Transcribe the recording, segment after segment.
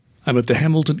I'm at the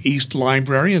Hamilton East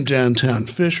Library in downtown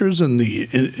Fishers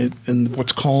in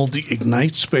what's called the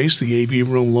Ignite space, the AV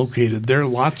room located there.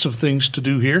 Lots of things to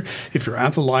do here. If you're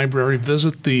at the library,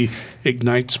 visit the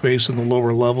Ignite space in the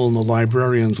lower level, and the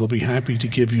librarians will be happy to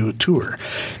give you a tour.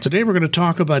 Today we're going to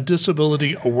talk about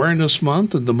Disability Awareness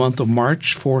Month and the month of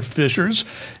March for Fishers,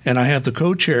 and I have the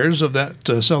co-chairs of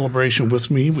that celebration with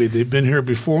me. They've been here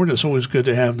before, and it's always good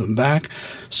to have them back.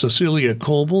 Cecilia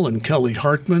Coble and Kelly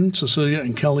Hartman. Cecilia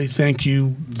and Kelly, thank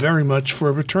you very much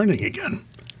for returning again.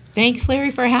 Thanks,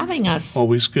 Larry, for having us.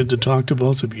 Always good to talk to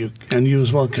both of you, and you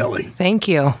as well, Kelly. Thank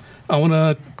you. I want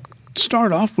to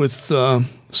start off with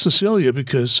Cecilia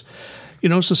because,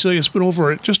 Cecilia, it's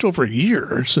been just over a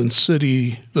year since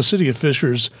the city of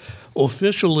Fishers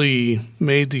officially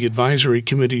made the Advisory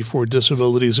Committee for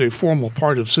Disabilities a formal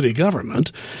part of city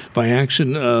government by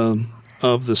action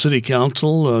of the city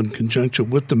council in conjunction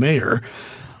with the mayor.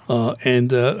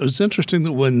 And it was interesting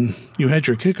that when you had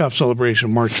your kickoff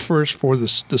celebration March 1st for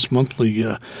this monthly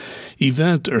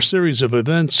event or series of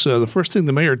events, the first thing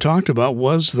the mayor talked about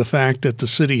was the fact that the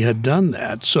city had done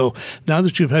that. So now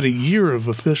that you've had a year of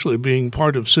officially being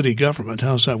part of city government,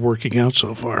 how's that working out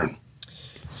so far?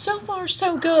 So far,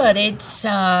 so good. It's, we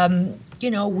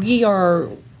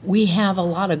have a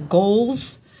lot of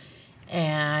goals,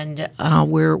 and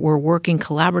we're working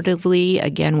collaboratively,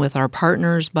 again, with our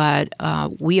partners, but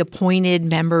we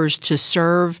appointed members to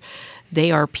serve.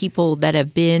 They are people that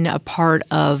have been a part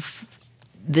of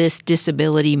this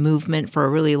disability movement for a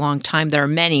really long time. There are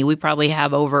many. We probably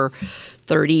have over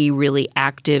 30 really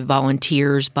active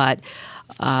volunteers, but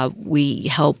we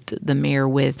helped the mayor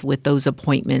with those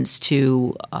appointments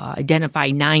to identify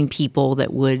 9 people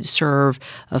that would serve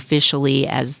officially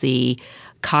as the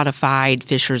codified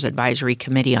Fishers Advisory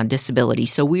Committee on Disability.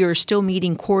 So we are still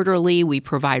meeting quarterly. We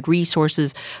provide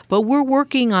resources, but we're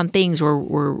working on things.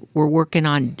 We're working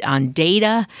on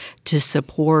data to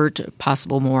support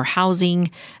possible more housing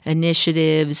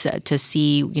initiatives to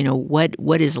see,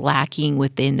 what is lacking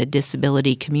within the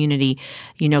disability community.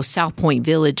 South Point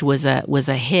Village was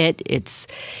a hit. It's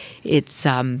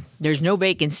there's no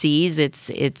vacancies.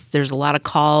 There's a lot of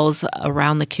calls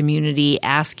around the community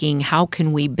asking how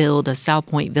can we build a South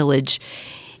Point Village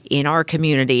in our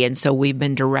community, and so we've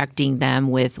been directing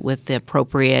them with the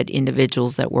appropriate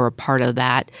individuals that were a part of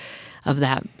that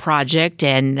project.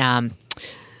 And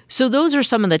so those are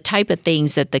some of the type of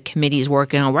things that the committee is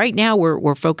working on. Right now,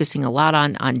 we're focusing a lot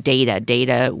on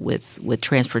data with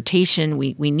transportation.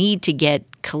 We need to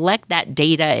collect that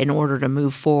data in order to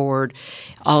move forward.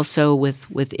 Also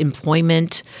with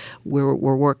employment, we're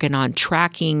working on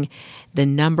tracking the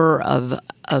number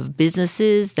of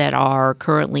businesses that are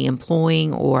currently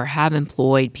employing or have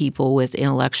employed people with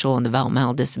intellectual and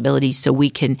developmental disabilities, so we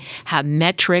can have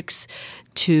metrics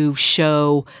to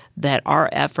show that our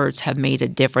efforts have made a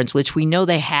difference, which we know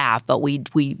they have, but we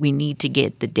need to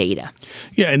get the data.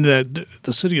 Yeah, and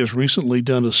the city has recently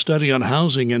done a study on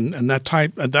housing, and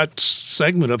that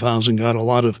segment of housing got a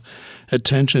lot of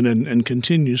attention and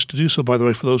continues to do so. By the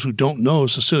way, for those who don't know,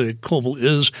 Cecilia Coble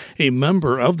is a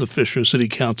member of the Fishers City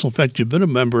Council. In fact, you've been a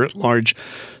member at large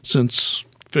since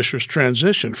Fishers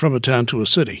transition from a town to a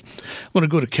city. I want to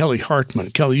go to Kelly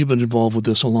Hartman. Kelly, you've been involved with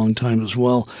this a long time as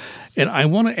well. And I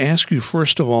want to ask you,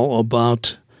 first of all,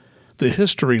 about the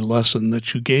history lesson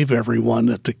that you gave everyone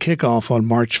at the kickoff on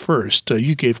March 1st.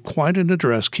 You gave quite an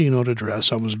keynote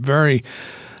address. I was very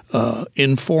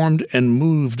informed and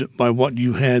moved by what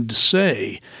you had to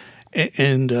say.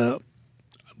 And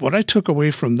what I took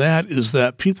away from that is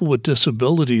that people with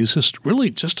disabilities, really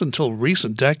just until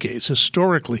recent decades,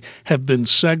 historically have been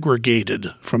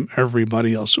segregated from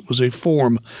everybody else. It was a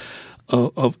form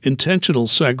of intentional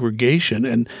segregation.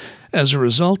 And as a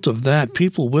result of that,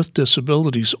 people with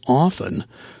disabilities often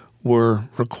were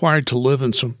required to live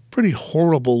in some pretty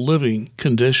horrible living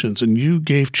conditions. And you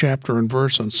gave chapter and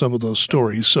verse on some of those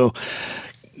stories. So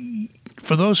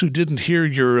for those who didn't hear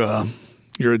your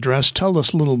address, tell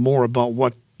us a little more about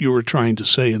what you were trying to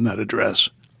say in that address.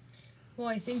 Well,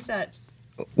 I think that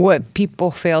what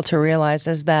people fail to realize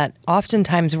is that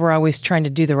oftentimes we're always trying to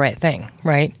do the right thing,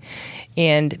 right?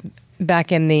 And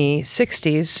back in the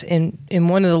 60s, in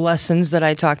one of the lessons that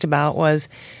I talked about was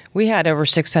we had over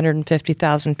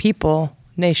 650,000 people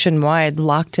nationwide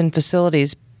locked in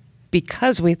facilities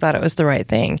because we thought it was the right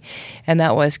thing. And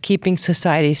that was keeping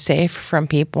society safe from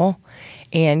people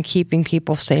and keeping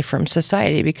people safe from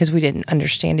society because we didn't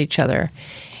understand each other.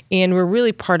 And we're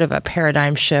really part of a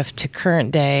paradigm shift to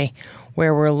current day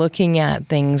where we're looking at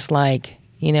things like,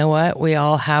 you know what, we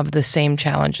all have the same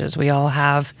challenges. We all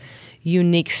have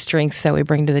unique strengths that we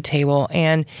bring to the table.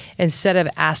 And instead of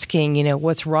asking,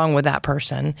 what's wrong with that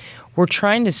person, we're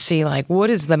trying to see like what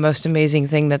is the most amazing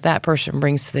thing that person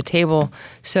brings to the table,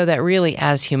 so that really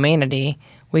as humanity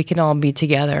we can all be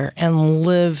together and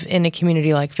live in a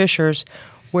community like Fishers,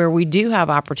 where we do have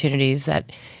opportunities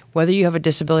that whether you have a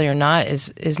disability or not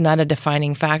is not a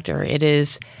defining factor. It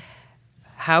is,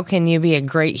 how can you be a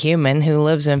great human who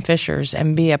lives in Fishers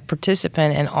and be a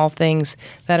participant in all things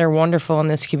that are wonderful in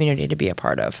this community to be a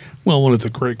part of? Well, one of the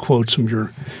great quotes from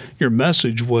your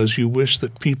message was you wish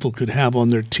that people could have on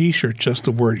their T-shirt just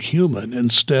the word human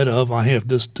instead of I have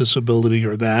this disability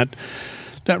or that.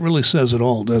 That really says it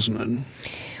all, doesn't it?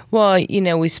 Well,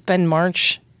 we spend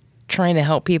March trying to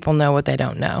help people know what they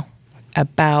don't know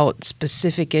about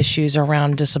specific issues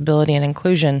around disability and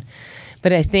inclusion.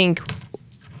 But I think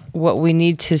what we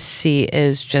need to see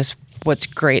is just what's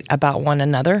great about one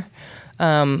another.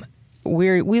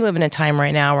 We live in a time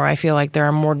right now where I feel like there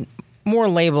are more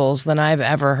labels than I've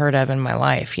ever heard of in my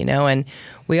life, and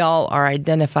we all are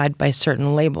identified by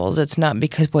certain labels. It's not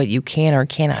because what you can or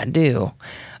cannot do.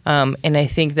 And I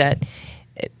think that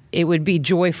it would be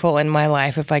joyful in my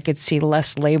life if I could see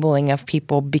less labeling of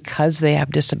people because they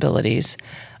have disabilities,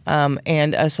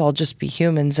 and us all just be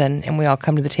humans and we all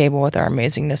come to the table with our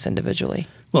amazingness individually.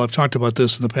 Well, I've talked about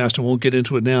this in the past and won't get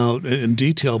into it now in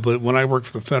detail, but when I worked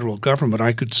for the federal government,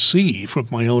 I could see from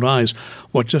my own eyes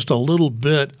what just a little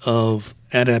bit of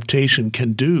adaptation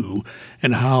can do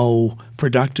and how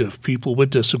productive people with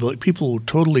disability, people who are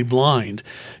totally blind,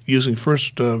 using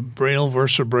first Braille,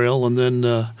 Versa Braille, and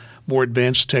then more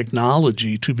advanced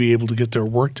technology to be able to get their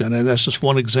work done. And that's just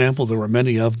one example. There were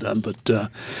many of them. But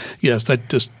yes, that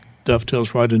just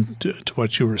dovetails right into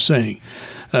what you were saying.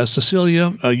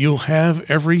 Cecilia, you have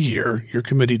every year, your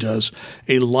committee does,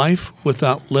 a Life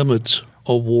Without Limits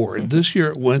award. This year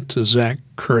it went to Zach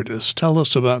Curtis. Tell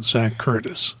us about Zach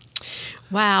Curtis.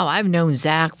 Wow, I've known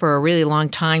Zach for a really long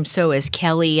time. So has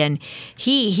Kelly. And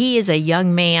he is a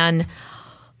young man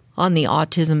on the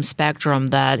autism spectrum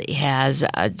that has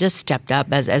just stepped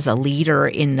up as a leader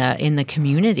in the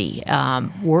community,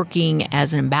 working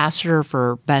as an ambassador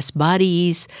for Best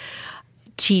Buddies,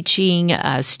 teaching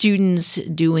students,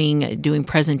 doing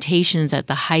presentations at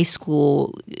the high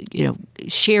school,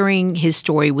 sharing his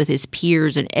story with his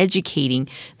peers and educating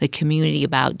the community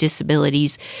about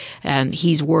disabilities.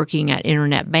 He's working at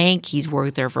Internet Bank. He's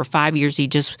worked there for 5 years.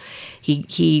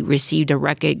 He received a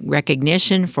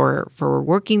recognition for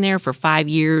working there for 5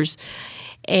 years.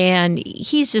 And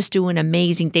he's just doing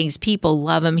amazing things. People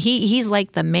love him. He's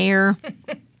like the mayor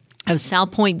of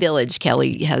South Point Village,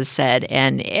 Kelly has said,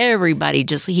 and everybody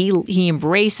just he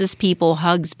embraces people,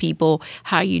 hugs people.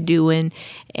 How you doing?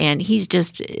 And he's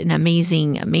just an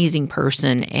amazing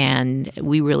person. And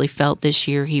we really felt this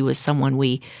year he was someone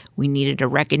we needed to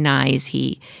recognize.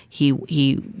 He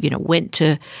went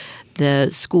to the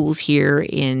schools here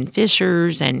in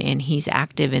Fishers, and he's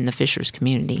active in the Fishers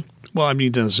community. Well, I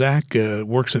mean, Zach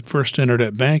works at First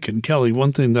Internet Bank. And Kelly,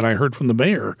 one thing that I heard from the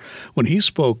mayor when he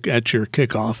spoke at your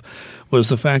kickoff was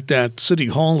the fact that City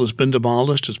Hall has been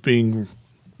demolished. It's being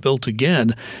built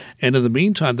again. And in the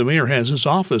meantime, the mayor has his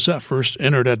office at First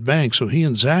Internet Bank. So he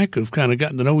and Zach have kind of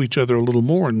gotten to know each other a little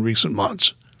more in recent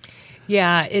months.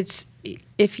 Yeah,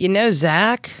 if you know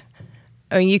Zach,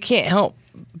 I mean, you can't help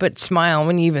but smile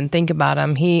when you even think about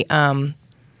him. He obviously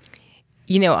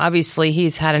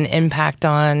he's had an impact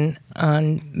on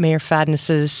Mayor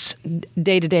Fadness's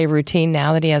day-to-day routine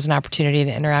now that he has an opportunity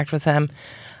to interact with him.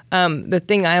 The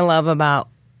thing I love about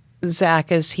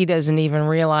Zach is he doesn't even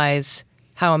realize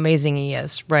how amazing he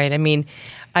is, right? I mean,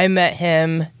 I met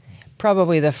him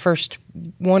probably the first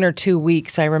 1 or 2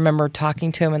 weeks. I remember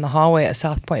talking to him in the hallway at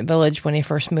South Point Village when he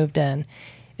first moved in.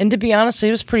 And to be honest,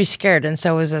 he was pretty scared, and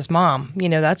so was his mom.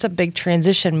 That's a big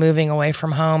transition, moving away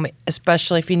from home,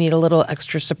 especially if you need a little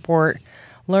extra support,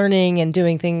 learning and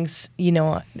doing things,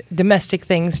 domestic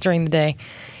things during the day.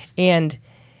 And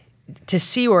to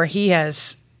see where he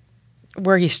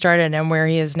started and where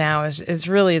he is now is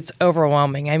really, it's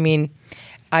overwhelming. I mean,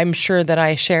 I'm sure that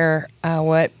I share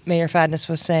what Mayor Fadness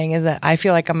was saying, is that I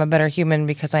feel like I'm a better human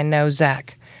because I know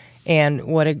Zach, and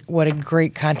what a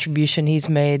great contribution he's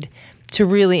made to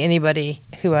really anybody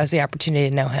who has the opportunity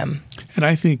to know him. And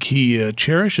I think he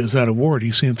cherishes that award.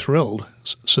 He seemed thrilled,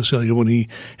 Cecilia, when he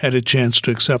had a chance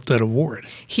to accept that award.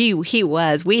 He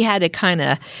was. We had to kind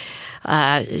of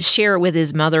share it with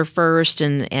his mother first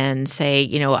and say,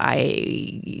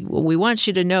 we want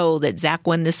you to know that Zach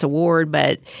won this award,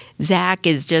 but Zach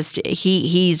is just,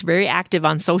 he's very active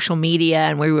on social media,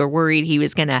 and we were worried he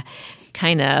was going to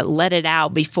kind of let it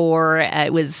out before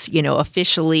it was,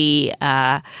 officially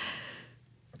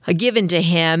given to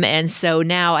him. And so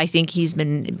now I think he's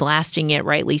been blasting it,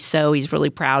 rightly so. He's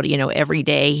really proud. Every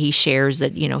day he shares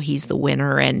that, he's the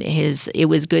winner. And it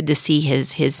was good to see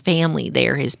his family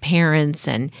there, his parents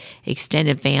and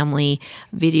extended family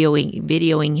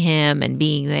videoing him and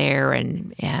being there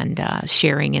and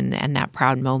sharing in that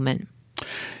proud moment.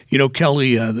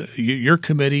 Kelly, your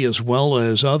committee, as well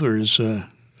as others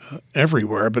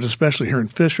everywhere, but especially here in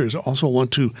Fishers, also want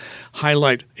to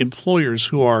highlight employers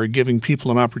who are giving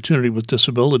people an opportunity with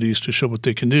disabilities to show what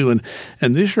they can do. And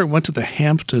this year it went to the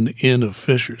Hampton Inn of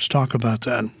Fishers. Talk about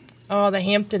that. Oh, the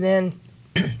Hampton Inn.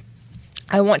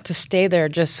 I want to stay there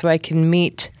just so I can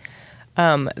meet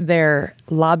their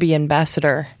lobby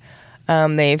ambassador.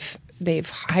 They've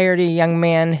hired a young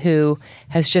man who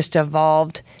has just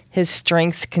evolved. His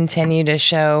strengths continue to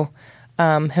show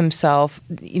himself,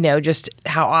 just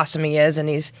how awesome he is, and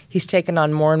he's taken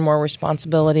on more and more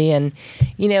responsibility. And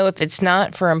if it's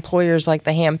not for employers like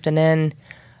the Hampton Inn,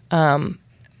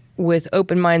 with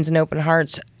open minds and open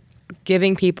hearts,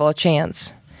 giving people a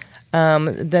chance,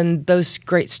 then those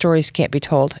great stories can't be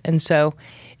told. And so,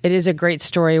 it is a great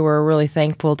story. We're really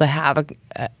thankful to have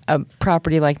a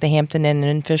property like the Hampton Inn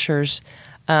in Fishers,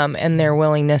 and their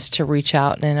willingness to reach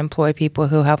out and employ people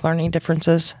who have learning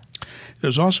differences.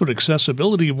 There's also an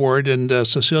accessibility award, and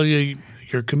Cecilia,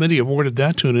 your committee awarded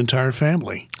that to an entire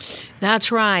family.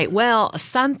 That's right. Well,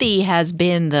 Santhi has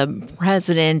been the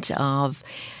president of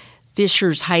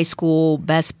Fishers High School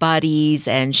Best Buddies,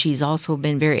 and she's also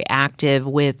been very active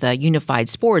with Unified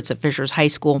Sports at Fishers High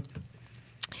School.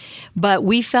 But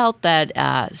we felt that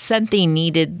Santhi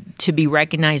needed to be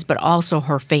recognized, but also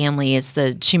her family. It's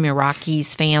the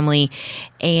Chimirakis family,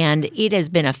 and it has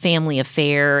been a family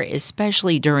affair,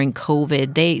 especially during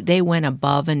COVID. They went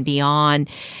above and beyond,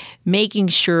 making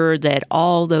sure that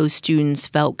all those students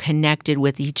felt connected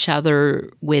with each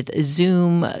other with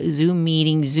Zoom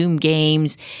meetings, Zoom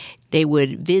games. They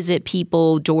would visit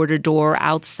people door to door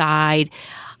outside.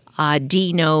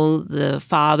 Dino, the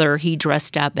father, he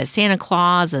dressed up as Santa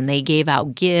Claus, and they gave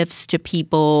out gifts to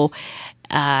people,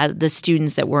 the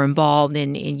students that were involved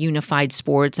in Unified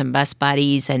Sports and Best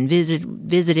Buddies, and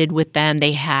visited with them.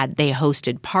 They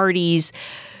hosted parties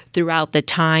throughout the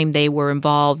time they were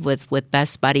involved with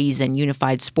Best Buddies and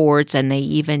Unified Sports, and they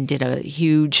even did a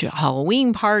huge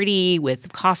Halloween party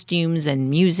with costumes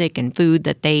and music and food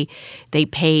that they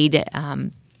paid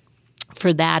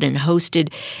for that and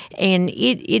hosted. And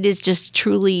it is just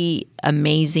truly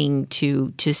amazing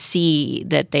to see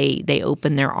that they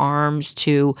open their arms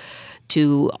to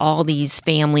all these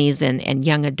families and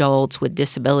young adults with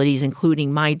disabilities,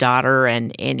 including my daughter.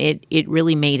 And it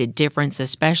really made a difference,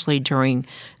 especially during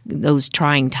those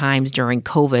trying times during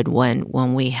COVID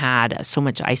when we had so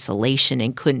much isolation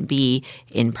and couldn't be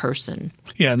in person.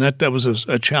 Yeah, and that was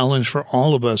a challenge for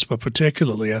all of us, but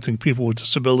particularly I think people with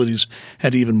disabilities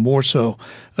had even more so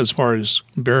as far as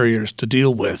barriers to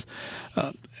deal with.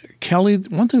 Kelly,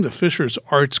 one thing the Fishers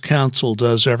Arts Council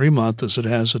does every month is it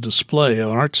has a display, an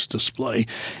arts display.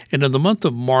 And in the month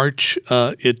of March,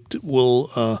 it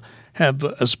will have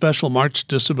a special March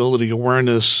Disability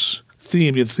Awareness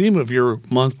theme. The theme of your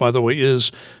month, by the way,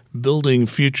 is building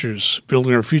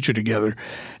our future together.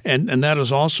 And that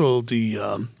is also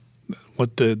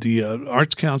what the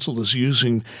Arts Council is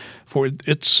using for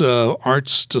its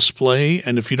arts display.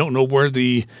 And if you don't know where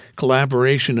the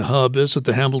collaboration hub is at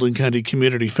the Hamilton County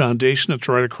Community Foundation, it's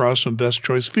right across from Best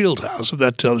Choice Fieldhouse, if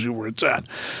that tells you where it's at.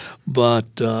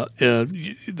 But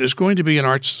there's going to be an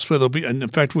arts display. And in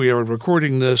fact, we are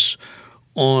recording this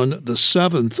on the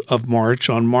 7th of March,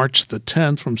 on March the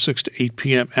 10th from 6 to 8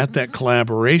 p.m. at that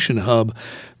collaboration hub.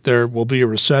 There will be a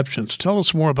reception. So tell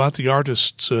us more about the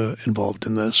artists involved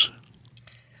in this.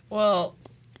 Well,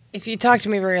 if you talk to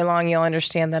me very long, you'll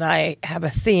understand that I have a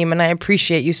theme, and I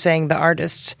appreciate you saying the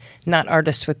artists, not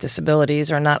artists with disabilities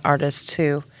or not artists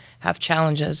who have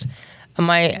challenges.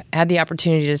 I had the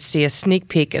opportunity to see a sneak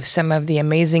peek of some of the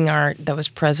amazing art that was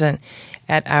present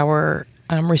at our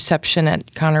reception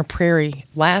at Conner Prairie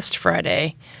last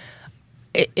Friday.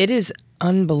 It is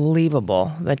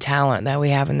unbelievable, the talent that we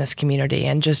have in this community,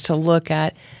 and just to look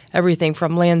at everything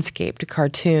from landscape to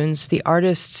cartoons, the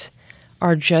artists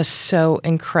are just so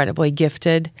incredibly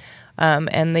gifted,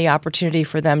 and the opportunity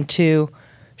for them to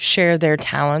share their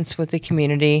talents with the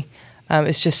community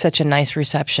is just such a nice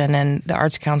reception, and the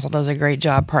Arts Council does a great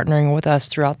job partnering with us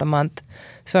throughout the month.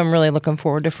 So I'm really looking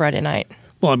forward to Friday night.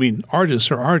 Well, I mean, artists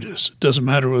are artists. It doesn't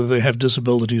matter whether they have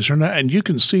disabilities or not. And you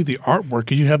can see the artwork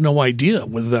and you have no idea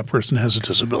whether that person has a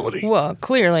disability. Well,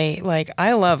 clearly, like,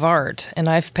 I love art and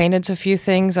I've painted a few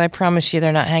things. I promise you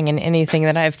they're not hanging anything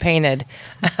that I've painted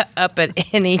up at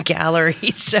any gallery.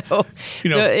 So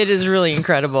it is really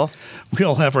incredible. We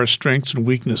all have our strengths and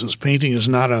weaknesses. Painting is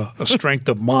not a strength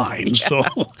of mine. Yeah.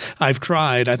 So I've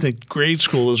tried. I think grade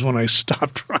school is when I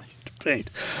stopped trying to paint.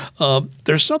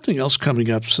 There's something else coming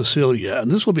up, Cecilia,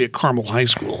 and this will be at Carmel High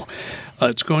School.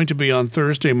 It's going to be on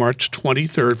Thursday, March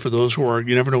 23rd. For those who are,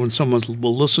 you never know when someone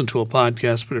will listen to a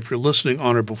podcast, but if you're listening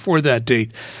on or before that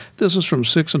date, this is from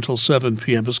 6 until 7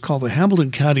 p.m. It's called the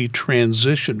Hamilton County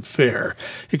Transition Fair.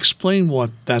 Explain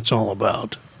what that's all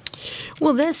about.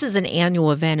 Well, this is an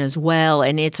annual event as well,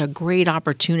 and it's a great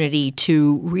opportunity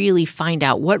to really find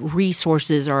out what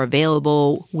resources are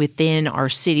available within our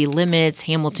city limits,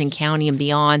 Hamilton County and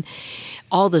beyond.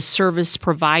 All the service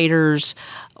providers,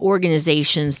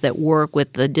 organizations that work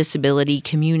with the disability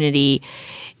community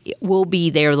will be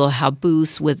there. They'll have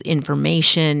booths with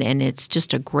information, and it's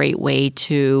just a great way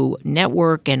to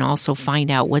network and also find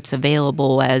out what's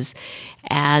available as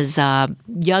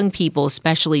young people,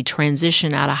 especially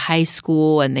transition out of high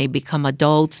school and they become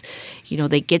adults.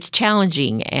 That gets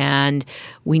challenging, and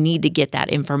we need to get that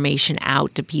information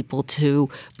out to people to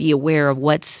be aware of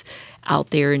what's out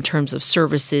there in terms of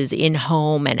services in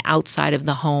home and outside of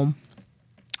the home.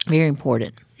 Very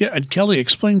important. Yeah, and Kelly,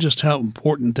 explain just how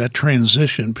important that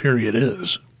transition period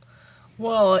is.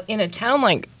 Well, in a town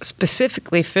like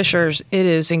specifically Fishers, it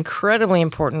is incredibly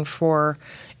important for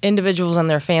individuals and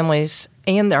their families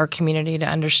and our community to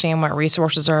understand what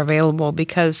resources are available,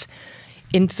 because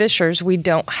in Fishers, we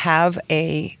don't have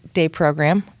a day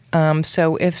program.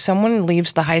 So if someone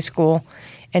leaves the high school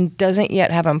and doesn't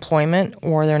yet have employment,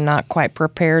 or they're not quite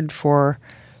prepared for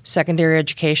secondary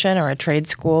education or a trade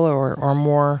school or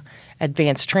more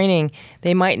advanced training,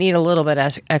 they might need a little bit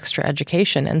of extra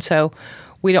education. And so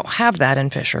we don't have that in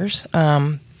Fishers.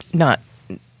 Not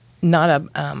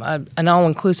an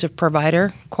all-inclusive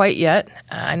provider quite yet.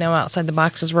 I know Outside the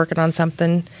Box is working on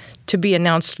something to be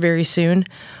announced very soon.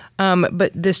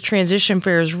 But this transition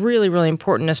fair is really, really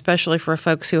important, especially for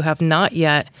folks who have not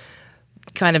yet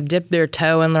kind of dipped their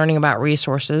toe in learning about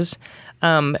resources,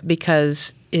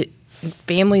 because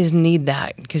families need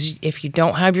that. Because if you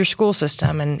don't have your school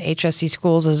system, and HSC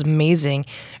Schools is amazing,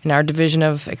 and our Division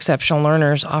of Exceptional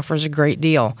Learners offers a great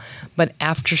deal. But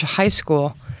after high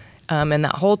school, and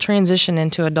that whole transition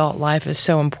into adult life is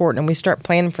so important. And we start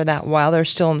planning for that while they're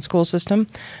still in the school system.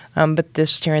 But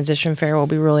this transition fair will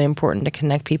be really important to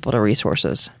connect people to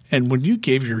resources. And when you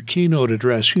gave your keynote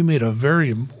address, you made a very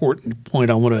important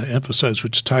point I want to emphasize,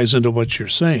 which ties into what you're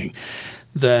saying,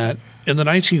 that in the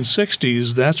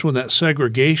 1960s, that's when that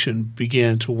segregation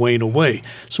began to wane away.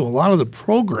 So a lot of the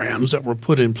programs that were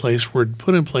put in place in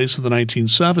the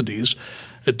 1970s,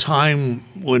 a time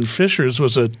when Fishers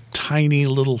was a tiny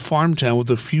little farm town with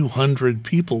a few hundred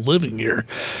people living here.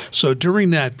 So during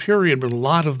that period, when a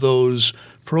lot of those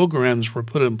programs were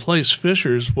put in place,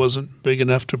 Fishers wasn't big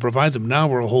enough to provide them. Now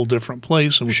we're a whole different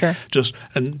place, and sure.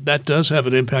 And that does have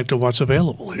an impact on what's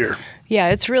available here. Yeah,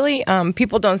 it's really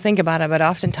people don't think about it, but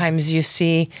oftentimes you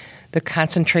see the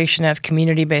concentration of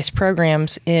community-based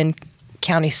programs in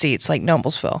county seats like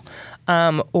Noblesville,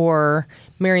 or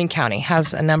Marion County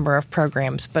has a number of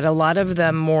programs, but a lot of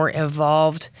the more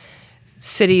evolved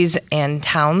cities and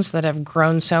towns that have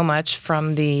grown so much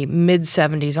from the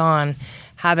mid-'70s on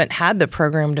haven't had the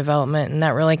program development, and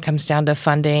that really comes down to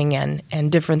funding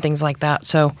and different things like that.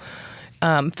 So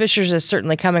Fishers is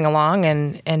certainly coming along,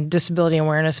 and Disability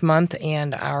Awareness Month,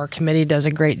 and our committee does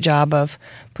a great job of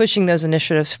pushing those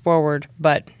initiatives forward.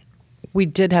 But we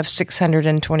did have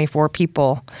 624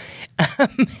 people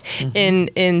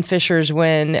in Fishers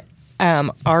when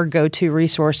our go-to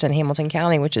resource in Hamilton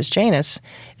County, which is Janus,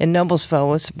 in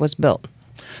Noblesville, was built.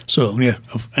 So, yeah,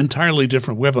 entirely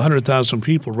different. We have 100,000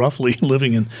 people roughly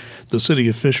living in the city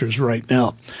of Fishers right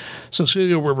now. So,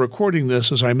 Celia, we're recording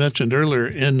this, as I mentioned earlier,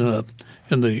 in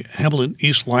the Hamilton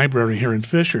East Library here in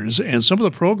Fishers, and some of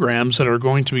the programs that are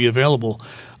going to be available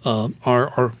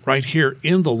are right here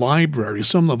in the library.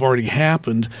 Some have already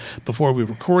happened before we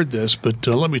record this, but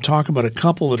let me talk about a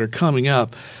couple that are coming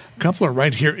up. A couple are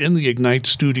right here in the Ignite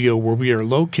studio where we are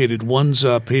located. One's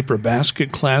a paper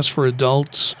basket class for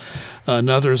adults.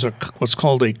 Another is what's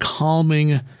called a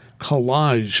calming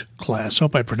collage class. I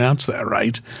hope I pronounced that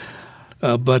right.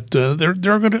 But they're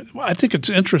going to. I think it's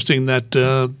interesting that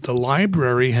the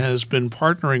library has been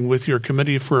partnering with your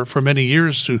committee for many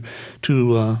years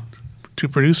to to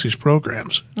produce these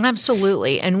programs.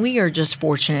 Absolutely. And we are just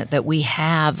fortunate that we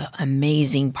have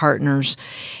amazing partners,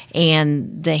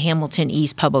 and the Hamilton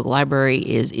East Public Library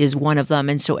is one of them.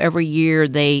 And so every year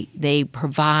they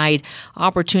provide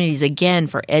opportunities, again,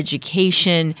 for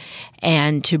education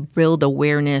and to build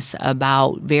awareness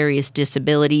about various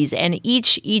disabilities. And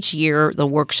each year, the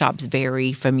workshops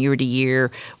vary from year to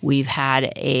year. We've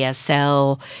had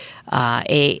ASL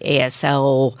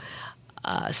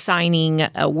signing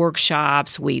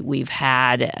workshops. We've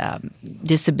had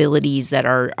disabilities that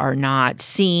are not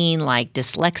seen, like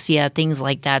dyslexia, things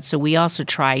like that. So we also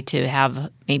try to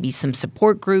have maybe some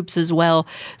support groups as well.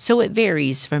 So it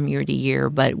varies from year to year,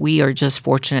 but we are just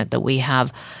fortunate that we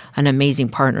have an amazing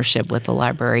partnership with the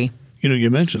library. You know,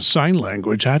 you mentioned sign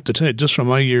language. I have to tell you, just from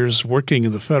my years working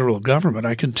in the federal government,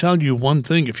 I can tell you one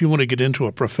thing. If you want to get into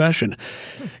a profession,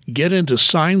 get into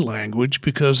sign language,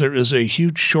 because there is a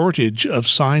huge shortage of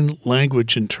sign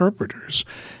language interpreters.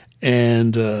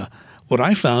 And what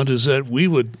I found is that we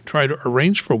would try to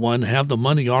arrange for one, have the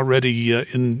money already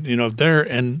there,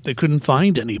 and they couldn't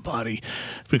find anybody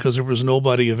because there was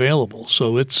nobody available.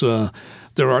 So it's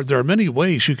there are many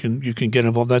ways you can get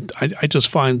involved. That I just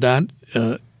find that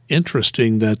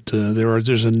interesting that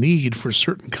there's a need for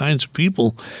certain kinds of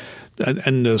people,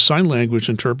 and sign language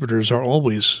interpreters are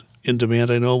always in demand.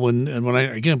 I know when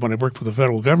I worked for the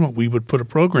federal government, we would put a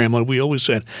program on. We always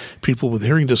had people with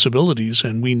hearing disabilities,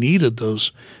 and we needed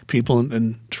those people,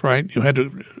 and had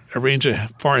to arrange it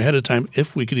far ahead of time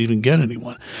if we could even get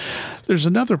anyone. There's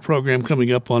another program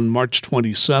coming up on March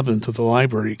 27th at the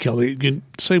library. Kelly, you can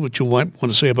say what you want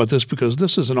to say about this, because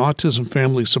this is an autism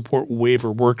family support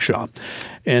waiver workshop,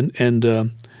 and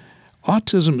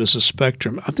autism is a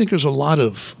spectrum. I think there's a lot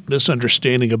of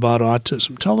misunderstanding about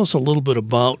autism. Tell us a little bit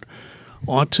about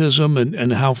autism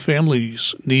and how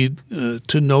families need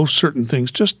to know certain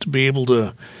things just to be able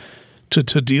to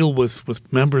deal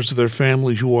with members of their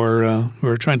family who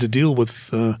are trying to deal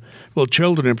with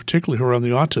children in particular who are on the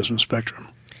autism spectrum.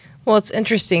 Well, it's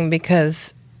interesting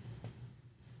because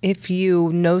if you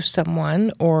know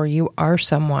someone, or you are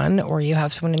someone, or you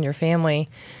have someone in your family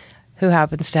who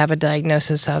happens to have a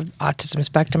diagnosis of autism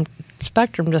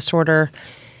spectrum disorder,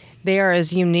 they are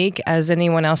as unique as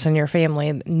anyone else in your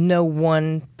family. No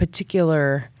one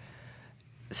particular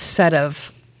set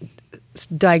of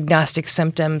diagnostic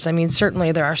symptoms. I mean,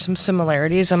 certainly there are some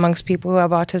similarities amongst people who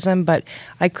have autism, but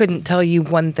I couldn't tell you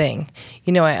one thing.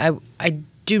 You know, I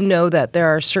do know that there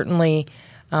are certainly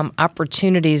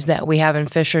opportunities that we have in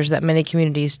Fishers that many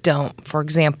communities don't. For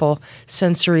example,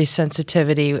 sensory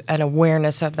sensitivity and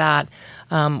awareness of that.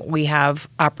 We have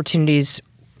opportunities,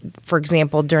 for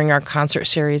example, during our concert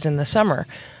series in the summer,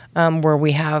 where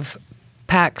we have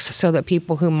packs so that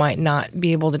people who might not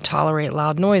be able to tolerate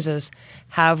loud noises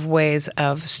have ways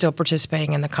of still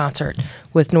participating in the concert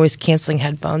with noise-canceling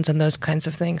headphones and those kinds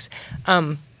of things.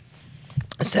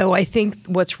 So I think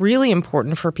what's really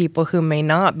important for people who may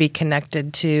not be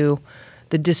connected to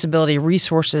the disability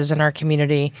resources in our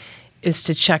community is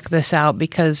to check this out,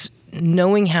 because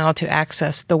knowing how to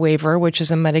access the waiver, which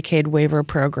is a Medicaid waiver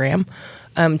program,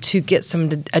 to get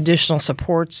some additional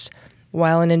supports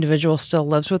while an individual still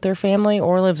lives with their family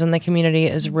or lives in the community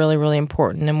is really, really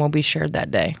important, and will be shared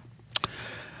that day.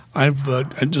 I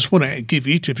just want to give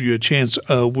each of you a chance.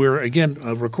 We're, again,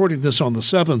 recording this on the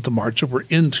 7th of March, so we're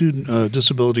into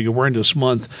Disability Awareness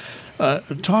Month.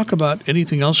 Talk about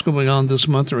anything else going on this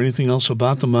month, or anything else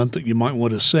about the month that you might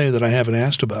want to say that I haven't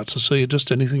asked about. Cecilia, just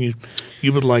anything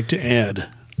you would like to add.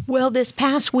 Well, this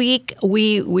past week,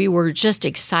 we were just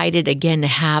excited again to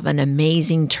have an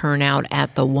amazing turnout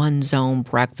at the One Zone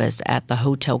breakfast at the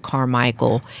Hotel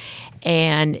Carmichael.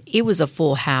 And it was a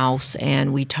full house,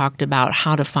 and we talked about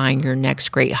how to find your next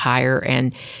great hire,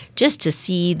 and just to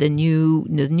see the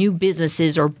new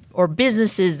businesses or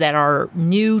businesses that are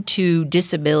new to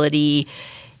disability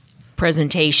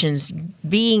presentations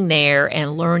being there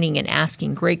and learning and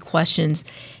asking great questions.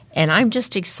 And I'm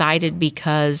just excited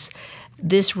because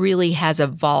this really has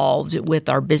evolved with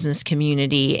our business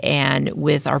community and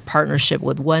with our partnership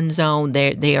with One Zone.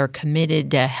 They are committed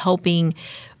to helping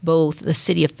both the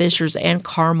city of Fishers and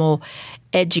Carmel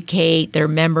educate their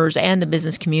members and the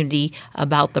business community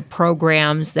about the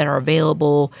programs that are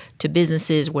available to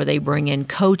businesses, where they bring in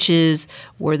coaches,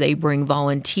 where they bring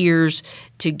volunteers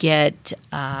to get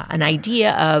an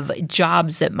idea of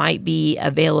jobs that might be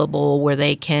available, where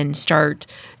they can start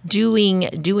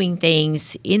doing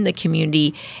things in the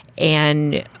community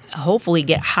and hopefully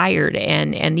get hired.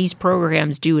 And these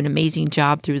programs do an amazing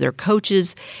job through their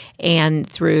coaches and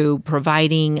through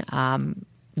providing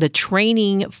the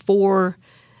training for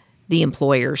the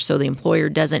employer, so the employer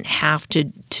doesn't have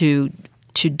to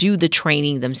to do the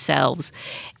training themselves.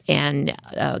 And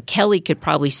Kelly could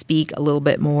probably speak a little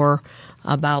bit more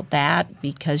about that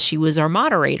because she was our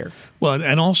moderator. Well,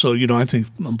 and also, I think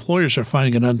employers are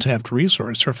finding an untapped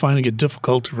resource. They're finding it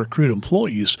difficult to recruit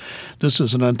employees. This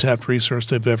is an untapped resource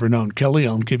they've ever known. Kelly,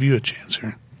 I'll give you a chance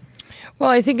here.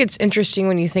 Well, I think it's interesting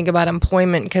when you think about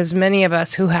employment because many of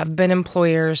us who have been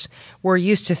employers, we're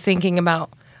used to thinking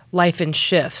about life in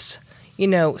shifts.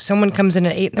 Someone comes in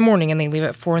at 8 in the morning and they leave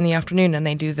at 4 in the afternoon and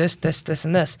they do this,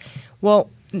 and this. Well,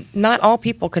 not all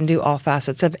people can do all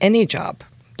facets of any job.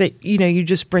 That you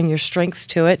just bring your strengths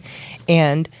to it,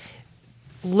 and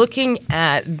looking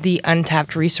at the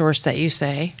untapped resource that you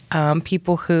say,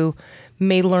 people who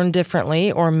may learn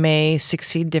differently or may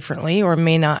succeed differently or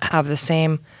may not have the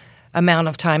same amount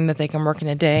of time that they can work in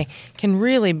a day can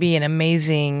really be an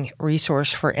amazing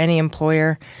resource for any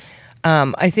employer.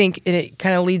 I think it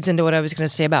kind of leads into what I was going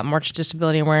to say about March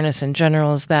Disability Awareness in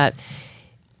general is that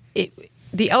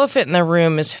the elephant in the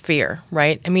room is fear,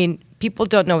 right? I mean, people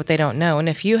don't know what they don't know. And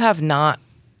if you have not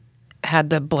had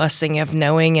the blessing of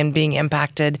knowing and being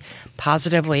impacted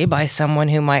positively by someone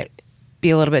who might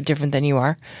be a little bit different than you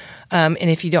are, and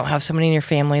if you don't have someone in your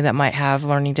family that might have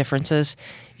learning differences,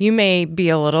 you may be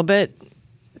a little bit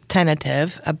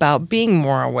tentative about being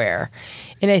more aware.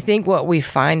 And I think what we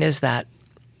find is that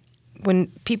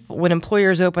when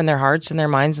employers open their hearts and their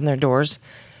minds and their doors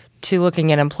to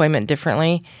looking at employment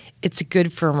differently, it's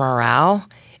good for morale.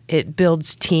 It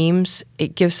builds teams.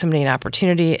 It gives somebody an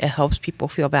opportunity. It helps people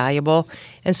feel valuable.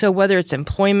 And so whether it's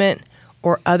employment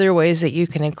or other ways that you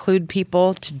can include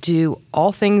people to do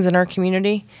all things in our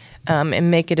community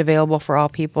and make it available for all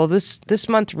people, this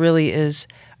month really is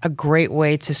a great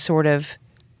way to sort of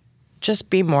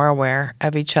just be more aware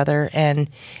of each other and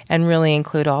really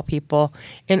include all people.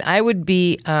 And I would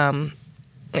be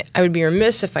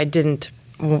remiss if I didn't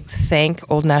thank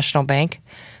Old National Bank,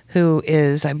 who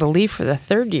is, I believe, for the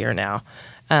third year now,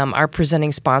 our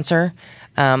presenting sponsor,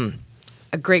 a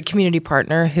great community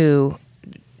partner who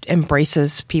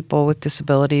embraces people with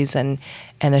disabilities and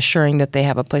assuring that they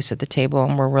have a place at the table,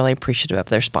 and we're really appreciative of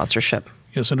their sponsorship.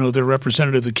 Yes, I know the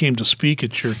representative that came to speak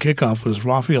at your kickoff was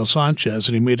Rafael Sanchez,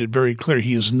 and he made it very clear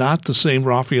he is not the same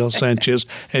Rafael Sanchez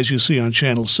as you see on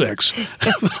Channel 6.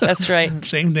 That's right.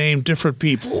 Same name, different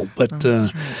people. But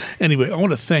anyway, I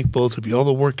want to thank both of you. All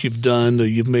the work you've done,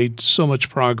 you've made so much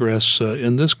progress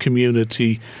in this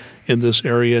community, in this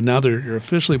area. Now you're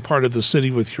officially part of the city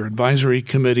with your advisory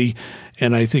committee.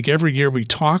 And I think every year we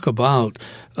talk about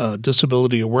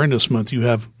Disability Awareness Month, you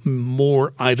have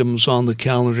more items on the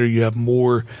calendar. You have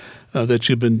more that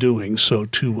you've been doing. So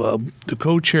to the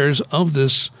co-chairs of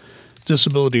this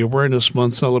Disability Awareness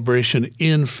Month celebration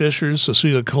in Fishers,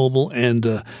 Cecilia Coble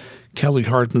and Kelly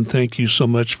Hartman, thank you so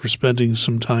much for spending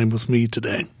some time with me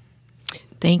today.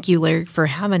 Thank you, Larry, for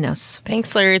having us.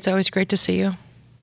 Thanks, Larry. It's always great to see you.